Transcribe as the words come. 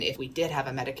If we did have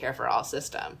a Medicare for all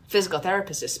system, physical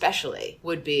therapists especially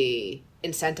would be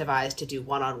incentivized to do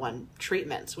one-on-one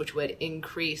treatments, which would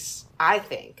increase, I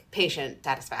think, patient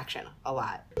satisfaction a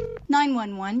lot.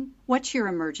 911, what's your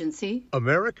emergency?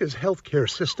 America's healthcare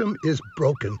system is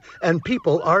broken and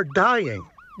people are dying.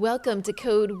 Welcome to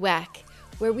Code WACK,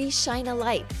 where we shine a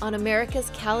light on America's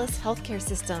callous healthcare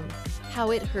system,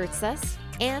 how it hurts us,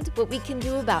 and what we can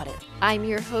do about it. I'm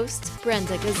your host,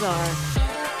 Brenda Gazar.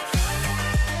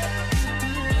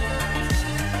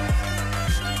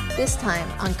 This time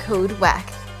on Code WACK,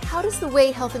 how does the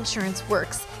way health insurance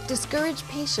works discourage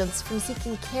patients from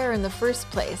seeking care in the first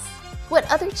place?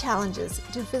 What other challenges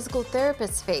do physical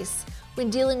therapists face when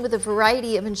dealing with a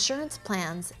variety of insurance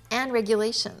plans and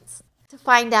regulations? To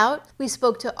find out, we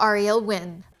spoke to Ariel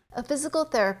Wynne, a physical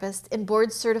therapist and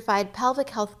board-certified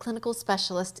pelvic health clinical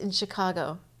specialist in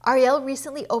Chicago. Ariel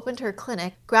recently opened her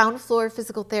clinic, Ground Floor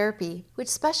Physical Therapy, which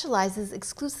specializes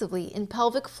exclusively in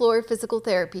pelvic floor physical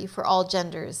therapy for all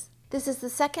genders. This is the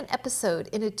second episode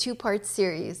in a two-part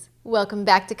series. Welcome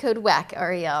back to Code WACK,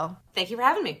 Ariel. Thank you for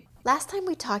having me. Last time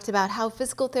we talked about how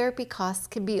physical therapy costs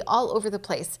can be all over the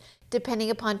place, depending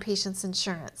upon patients'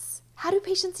 insurance. How do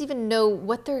patients even know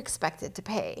what they're expected to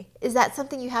pay? Is that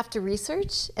something you have to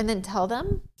research and then tell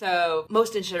them? So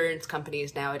most insurance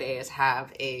companies nowadays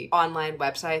have an online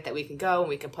website that we can go and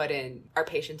we can put in our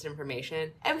patient's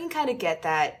information. And we can kind of get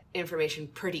that information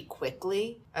pretty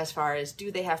quickly as far as,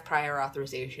 do they have prior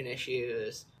authorization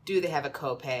issues? Do they have a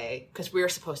copay? Because we're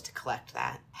supposed to collect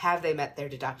that. Have they met their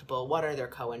deductible? What are their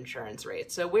co-insurance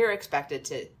rates? So we're expected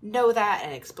to know that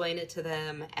and explain it to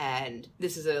them. And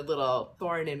this is a little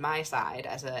thorn in my side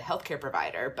as a healthcare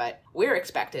provider, but we're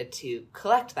expected to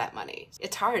collect that money.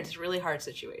 It's hard. It's a really hard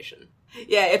situation.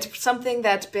 Yeah, it's something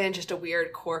that's been just a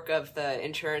weird quirk of the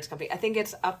insurance company. I think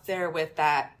it's up there with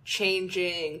that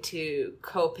changing to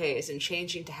copays and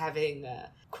changing to having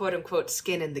quote-unquote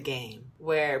skin in the game,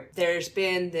 where there's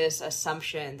been this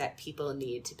assumption that people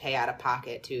need to pay out of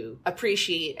pocket to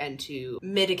appreciate and to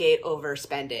mitigate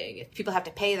overspending. If people have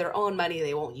to pay their own money,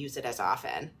 they won't use it as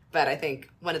often. But I think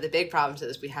one of the big problems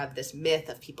is we have this myth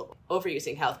of people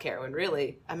overusing healthcare when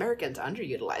really Americans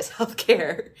underutilize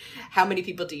healthcare. How many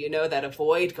people do you know that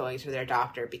avoid going to their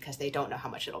doctor because they don't know how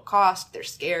much it'll cost? They're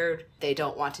scared. They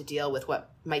don't want to deal with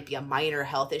what might be a minor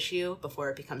health issue before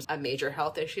it becomes a major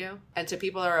health issue. And so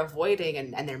people are avoiding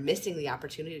and they're missing the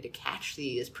opportunity to catch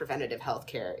these preventative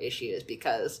healthcare issues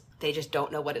because they just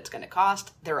don't know what it's going to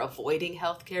cost. They're avoiding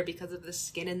healthcare because of the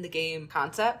skin in the game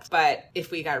concept. But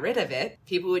if we got rid of it,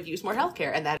 people would use more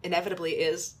healthcare, and that inevitably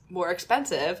is more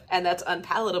expensive, and that's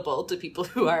unpalatable to people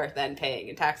who are then paying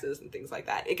in taxes and things like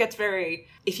that. It gets very,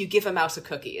 if you give a mouse a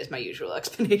cookie is my usual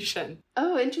explanation.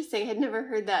 Oh, interesting. I'd never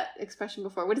heard that expression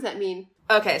before. What does that mean?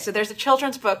 Okay, so there's a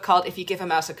children's book called If You Give a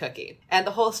Mouse a Cookie. And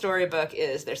the whole storybook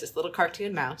is there's this little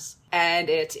cartoon mouse. And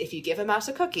it's, if you give a mouse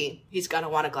a cookie, he's going to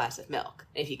want a glass of milk.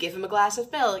 And if you give him a glass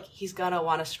of milk, he's going to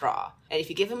want a straw. And if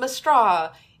you give him a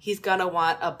straw, he's going to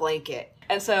want a blanket.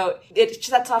 And so it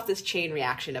sets off this chain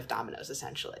reaction of dominoes,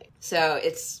 essentially. So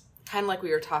it's kind of like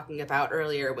we were talking about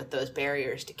earlier with those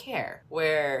barriers to care,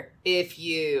 where if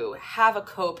you have a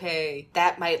copay,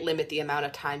 that might limit the amount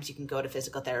of times you can go to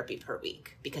physical therapy per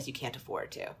week because you can't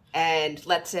afford to. And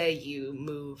let's say you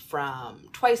move from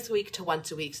twice a week to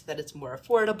once a week so that it's more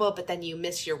affordable, but then you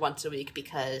miss your once a week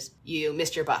because you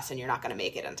missed your bus and you're not going to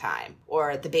make it in time,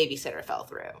 or the babysitter fell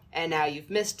through. And now you've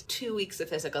missed 2 weeks of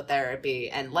physical therapy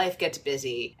and life gets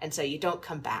busy, and so you don't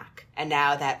come back. And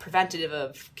now that preventative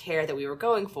of care that we were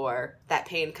going for, that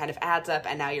pain kind of adds up,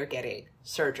 and now you're getting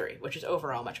surgery, which is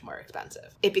overall much more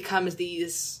expensive. It becomes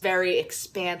these very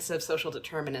expansive social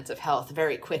determinants of health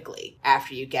very quickly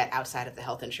after you get outside of the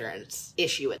health insurance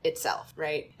issue itself,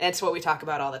 right? And it's what we talk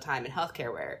about all the time in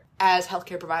healthcare, where as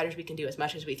healthcare providers, we can do as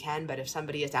much as we can, but if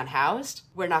somebody is unhoused,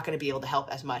 we're not going to be able to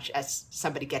help as much as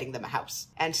somebody getting them a house.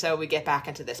 And so we get back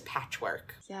into this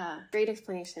patchwork. Yeah, great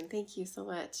explanation. Thank you so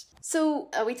much. So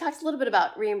we talked a little bit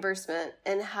about reimbursement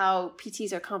and how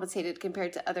PTs are compensated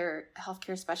compared to other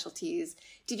healthcare specialties.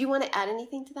 Did you want to add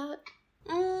anything to that?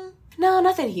 No,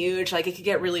 nothing huge. Like, it could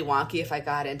get really wonky if I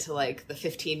got into, like, the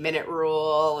 15-minute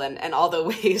rule and all the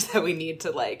ways that we need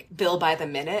to, like, bill by the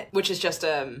minute, which is just,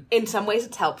 in some ways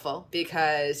it's helpful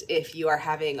because if you are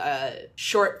having a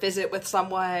short visit with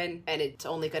someone and it's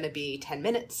only going to be 10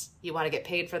 minutes, You want to get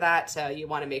paid for that, so you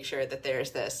want to make sure that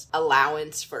there's this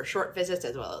allowance for short visits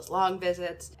as well as long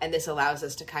visits. And this allows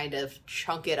us to kind of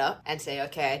chunk it up and say,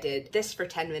 okay, I did this for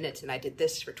 10 minutes and I did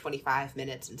this for 25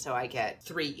 minutes, and so I get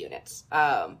 3 units.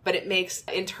 But it makes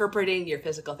interpreting your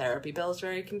physical therapy bills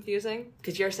very confusing,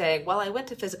 because you're saying, well, I went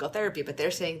to physical therapy, but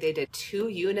they're saying they did 2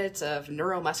 units of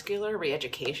neuromuscular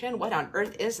reeducation. What on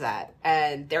earth is that?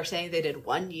 And they're saying they did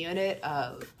 1 unit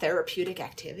of therapeutic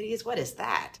activities. What is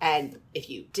that? And if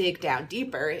you dig down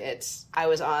deeper, it's, I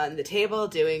was on the table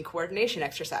doing coordination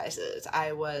exercises.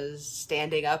 I was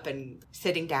standing up and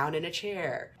sitting down in a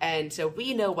chair. And so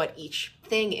we know what each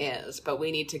thing is, but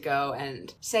we need to go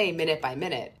and say minute by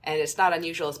minute. And it's not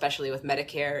unusual, especially with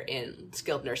Medicare in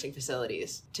skilled nursing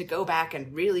facilities, to go back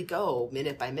and really go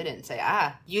minute by minute and say,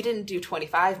 you didn't do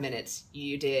 25 minutes,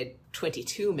 you did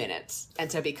 22 minutes.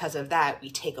 And so because of that, we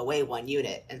take away 1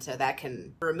 unit. And so that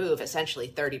can remove essentially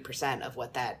 30% of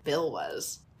what that bill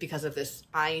was, because of this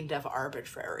kind of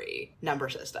arbitrary number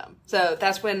system. So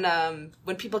that's when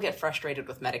people get frustrated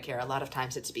with Medicare, a lot of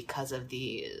times it's because of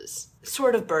these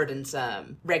sort of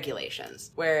burdensome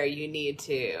regulations where you need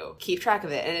to keep track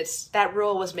of it. And it's, that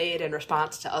rule was made in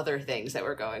response to other things that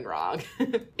were going wrong.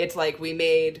 It's like we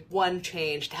made one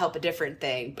change to help a different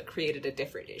thing, but created a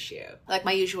different issue. Like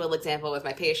my usual example with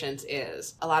my patients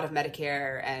is a lot of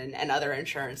Medicare and other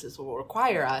insurances will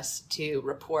require us to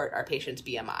report our patient's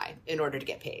BMI in order to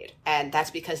get paid. And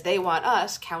that's because they want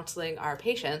us counseling our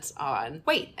patients on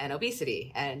weight and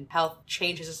obesity and health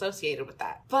changes associated with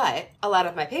that. But a lot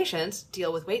of my patients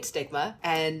deal with weight stigma,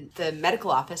 and the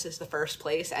medical office is the first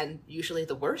place and usually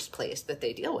the worst place that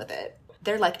they deal with it.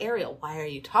 They're like, Ariel, why are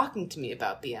you talking to me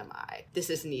about BMI? This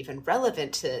isn't even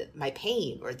relevant to my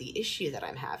pain or the issue that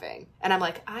I'm having. And I'm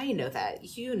like, I know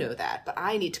that, you know that, but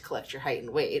I need to collect your height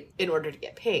and weight in order to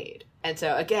get paid. And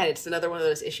so again, it's another one of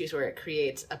those issues where it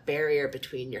creates a barrier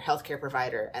between your healthcare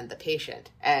provider and the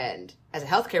patient. And as a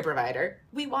healthcare provider,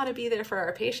 we want to be there for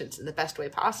our patients in the best way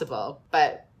possible.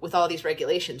 But with all these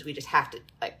regulations, we just have to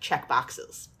check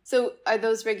boxes. So are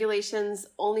those regulations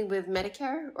only with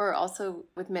Medicare or also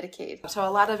with Medicaid? So a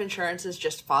lot of insurances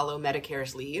just follow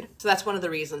Medicare's lead. So that's one of the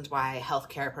reasons why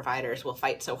healthcare providers will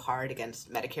fight so hard against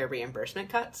Medicare reimbursement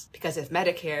cuts. Because if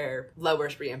Medicare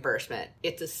lowers reimbursement,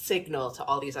 it's a signal to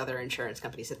all these other insurance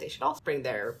companies that they should also bring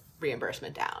their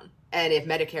reimbursement down. And if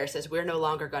Medicare says we're no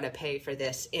longer going to pay for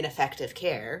this ineffective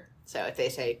care, so if they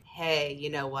say, hey, you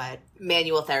know what,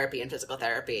 manual therapy and physical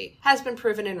therapy has been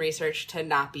proven in research to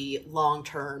not be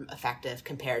long-term effective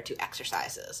compared to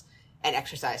exercises. And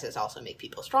exercises also make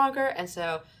people stronger. And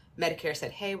so Medicare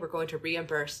said, hey, we're going to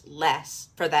reimburse less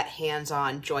for that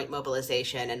hands-on joint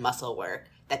mobilization and muscle work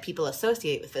that people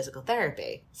associate with physical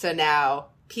therapy. So now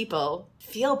people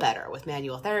feel better with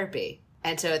manual therapy.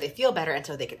 And so they feel better, and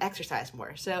so they can exercise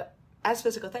more. So as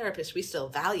physical therapists, we still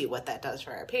value what that does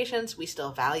for our patients. We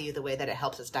still value the way that it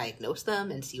helps us diagnose them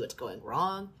and see what's going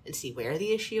wrong and see where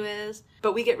the issue is.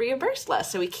 But we get reimbursed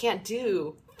less, so we can't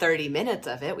do 30 minutes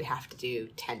of it. We have to do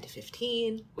 10 to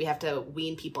 15. We have to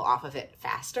wean people off of it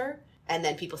faster. And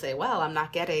then people say, well, I'm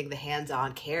not getting the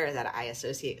hands-on care that I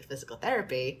associate with physical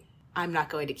therapy. I'm not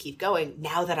going to keep going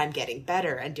now that I'm getting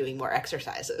better and doing more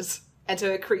exercises. And so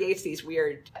it creates these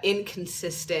weird,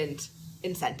 inconsistent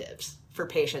incentives for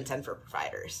patients and for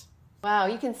providers. Wow,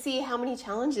 you can see how many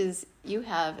challenges you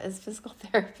have as physical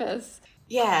therapists.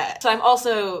 Yeah, so I'm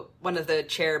also one of the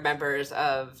chair members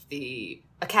of the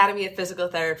Academy of Physical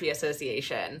Therapy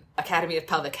Association, Academy of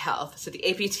Pelvic Health, so the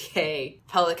APTA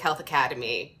Pelvic Health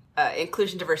Academy,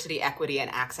 Inclusion, Diversity, Equity,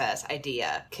 and Access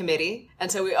IDEA committee. And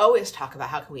so we always talk about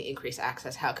how can we increase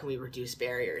access, how can we reduce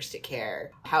barriers to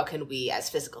care, how can we as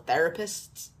physical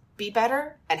therapists be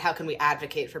better, and how can we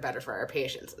advocate for better for our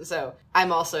patients. And so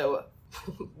I'm also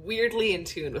weirdly in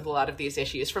tune with a lot of these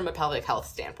issues from a pelvic health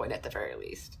standpoint at the very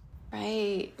least.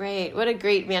 Right, right. What a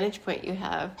great vantage point you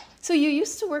have. So you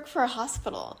used to work for a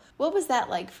hospital. What was that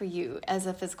like for you as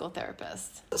a physical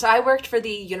therapist? So I worked for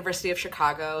the University of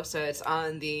Chicago, so it's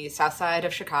on the south side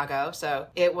of Chicago. So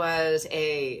it was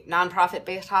a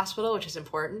nonprofit-based hospital, which is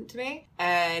important to me.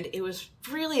 And it was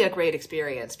really a great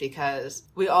experience because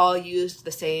we all used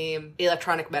the same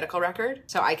electronic medical record.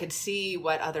 So I could see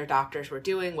what other doctors were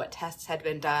doing, what tests had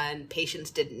been done.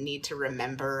 Patients didn't need to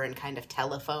remember and kind of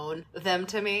telephone them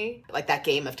to me, like that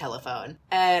game of telephone.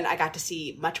 And I got to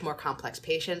see much more more complex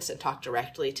patients and talk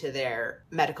directly to their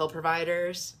medical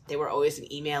providers. They were always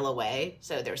an email away.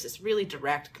 So there was this really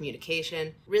direct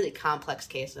communication, really complex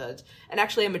caseloads. And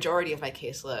actually a majority of my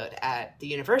caseload at the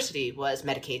university was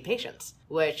Medicaid patients,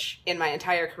 which in my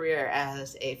entire career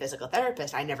as a physical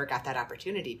therapist, I never got that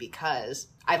opportunity because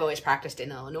I've always practiced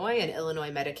in Illinois, and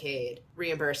Illinois Medicaid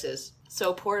reimburses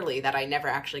so poorly that I never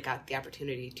actually got the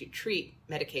opportunity to treat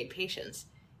Medicaid patients,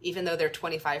 even though they're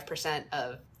 25%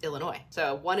 of Illinois.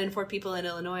 So 1 in 4 people in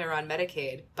Illinois are on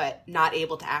Medicaid, but not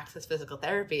able to access physical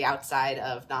therapy outside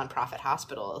of nonprofit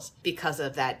hospitals because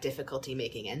of that difficulty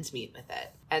making ends meet with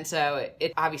it. And so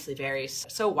it obviously varies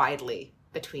so widely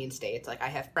between states. Like I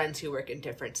have friends who work in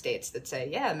different states that say,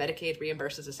 yeah, Medicaid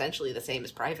reimburses essentially the same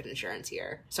as private insurance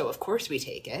here. So of course we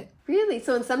take it. Really?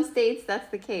 So in some states, that's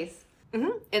the case?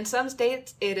 Mm-hmm. In some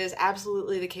states, it is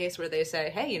absolutely the case where they say,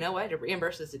 hey, you know what? It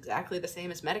reimburses exactly the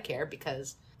same as Medicare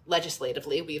because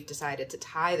legislatively we've decided to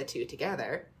tie the two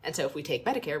together. And so if we take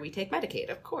Medicare, we take Medicaid,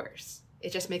 of course.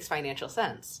 It just makes financial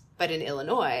sense. But in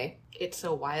Illinois, it's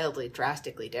so wildly,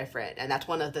 drastically different. And that's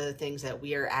one of the things that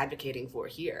we are advocating for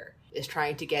here, is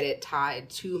trying to get it tied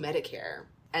to Medicare.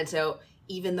 And so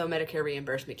even though Medicare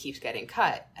reimbursement keeps getting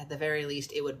cut, at the very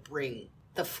least, it would bring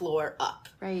the floor up.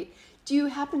 Right. Do you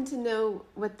happen to know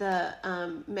what the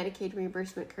Medicaid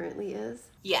reimbursement currently is?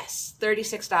 Yes,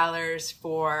 $36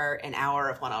 for an hour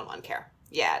of one-on-one care.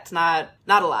 Yeah, it's not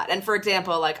a lot. And for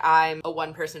example, like I'm a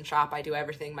one-person shop, I do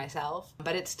everything myself,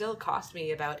 but it still cost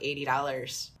me about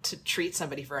 $80 to treat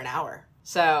somebody for an hour.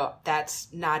 So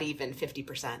that's not even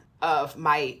 50% of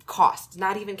my costs,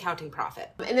 not even counting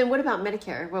profit. And then what about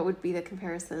Medicare? What would be the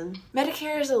comparison?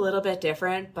 Medicare is a little bit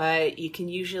different, but you can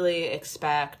usually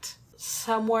expect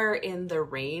somewhere in the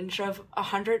range of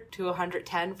 100 to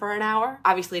 110 for an hour.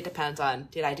 Obviously, it depends on,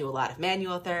 did I do a lot of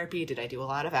manual therapy? Did I do a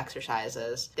lot of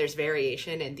exercises? There's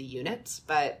variation in the units,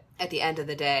 but at the end of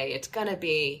the day, it's going to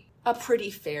be a pretty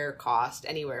fair cost,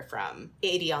 anywhere from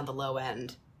 80 on the low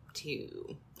end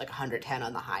to like 110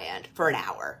 on the high end for an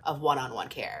hour of one-on-one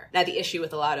care. Now, the issue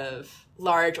with a lot of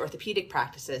large orthopedic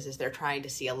practices is they're trying to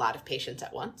see a lot of patients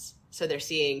at once. So they're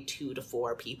seeing 2 to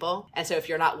 4 people. And so if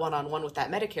you're not one-on-one with that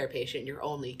Medicare patient, you're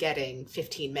only getting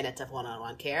 15 minutes of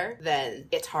one-on-one care, then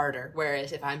it's harder.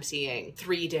 Whereas if I'm seeing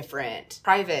 3 different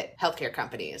private healthcare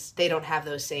companies, they don't have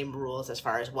those same rules as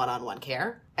far as one-on-one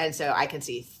care. And so I can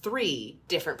see 3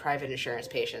 different private insurance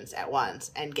patients at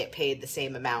once and get paid the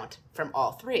same amount from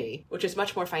all 3, which is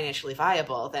much more financially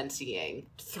viable than seeing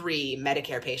 3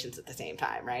 Medicare patients at the same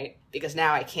time, right? Because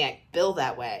now I can't bill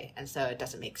that way, and so it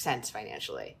doesn't make sense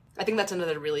financially. I think that's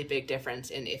another really big difference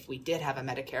in if we did have a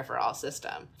Medicare for all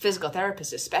system. Physical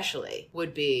therapists especially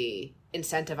would be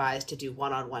incentivized to do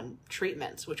one-on-one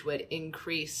treatments, which would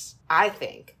increase, I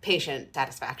think, patient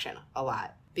satisfaction a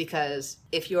lot. Because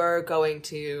if you're going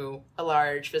to a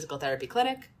large physical therapy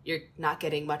clinic, you're not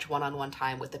getting much one-on-one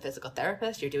time with the physical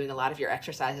therapist. You're doing a lot of your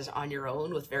exercises on your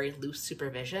own with very loose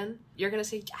supervision. You're going to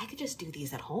say, I could just do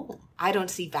these at home. I don't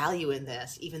see value in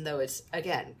this, even though it's,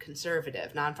 again,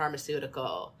 conservative,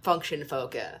 non-pharmaceutical,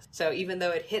 function-focused. So even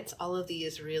though it hits all of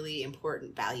these really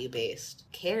important value-based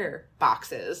care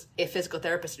boxes, if physical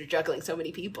therapists are juggling so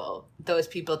many people, those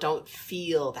people don't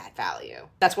feel that value.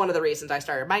 That's one of the reasons I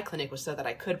started my clinic, was so that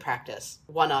I could practice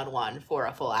one-on-one for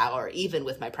a full hour, even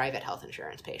with my private health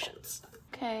insurance patients.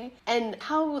 Okay. And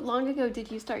how long ago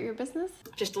did you start your business?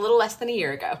 Just a little less than a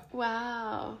year ago.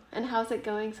 Wow. And how's it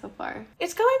going so far?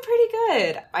 It's going pretty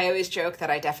good. I always joke that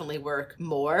I definitely work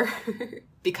more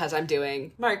because I'm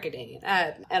doing marketing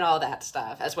and all that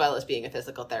stuff, as well as being a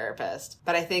physical therapist.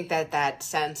 But I think that that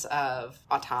sense of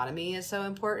autonomy is so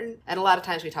important. And a lot of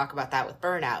times we talk about that with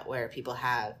burnout, where people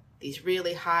have these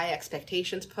really high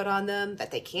expectations put on them that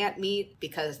they can't meet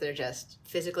because they're just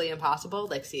physically impossible,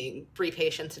 like seeing 3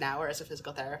 patients an hour as a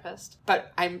physical therapist.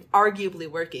 But I'm arguably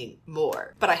working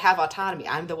more. But I have autonomy.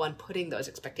 I'm the one putting those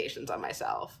expectations on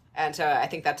myself. And so I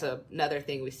think that's another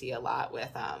thing we see a lot with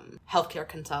healthcare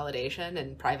consolidation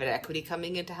and private equity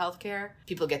coming into healthcare.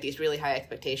 People get these really high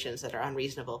expectations that are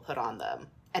unreasonable put on them.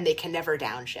 And they can never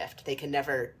downshift. They can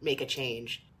never make a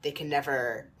change. They can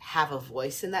never have a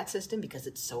voice in that system because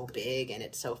it's so big and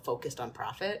it's so focused on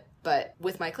profit. But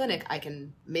with my clinic, I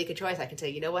can make a choice. I can say,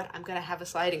 you know what, I'm going to have a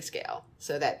sliding scale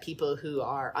so that people who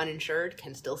are uninsured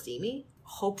can still see me,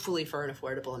 hopefully for an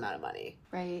affordable amount of money.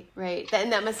 Right, right.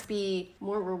 And that must be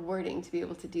more rewarding to be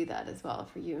able to do that as well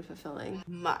for you, and fulfilling.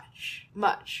 Much,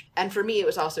 much. And for me, it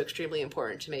was also extremely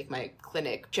important to make my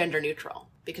clinic gender neutral,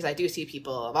 because I do see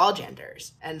people of all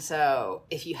genders. And so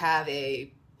if you have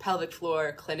a pelvic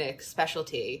floor clinic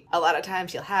specialty, a lot of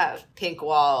times you'll have pink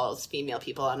walls, female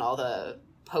people on all the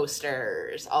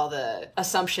posters, all the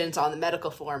assumptions on the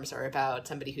medical forms are about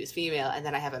somebody who's female, and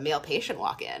then I have a male patient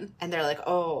walk in and they're like,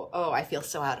 oh, I feel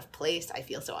so out of place. I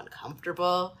feel so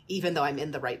uncomfortable, even though I'm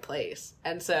in the right place.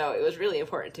 And so it was really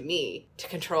important to me to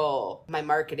control my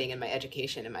marketing and my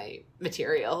education and my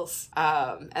materials.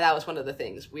 And that was one of the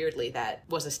things, weirdly, that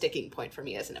was a sticking point for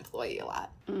me as an employee a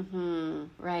lot. Mm-hmm.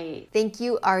 Right. Thank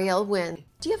you, Ariel Wynne.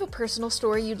 Do you have a personal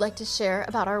story you'd like to share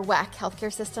about our WAC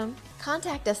healthcare system?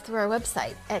 Contact us through our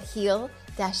website at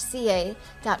heal-ca.org.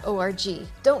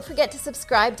 Don't forget to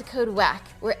subscribe to Code WACK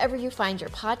wherever you find your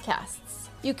podcasts.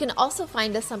 You can also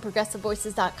find us on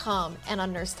progressivevoices.com and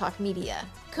on Nurse Talk Media.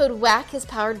 Code WACK is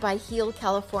powered by Heal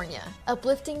California,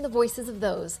 uplifting the voices of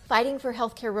those fighting for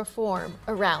healthcare reform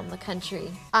around the country.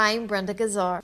 I'm Brenda Gazar.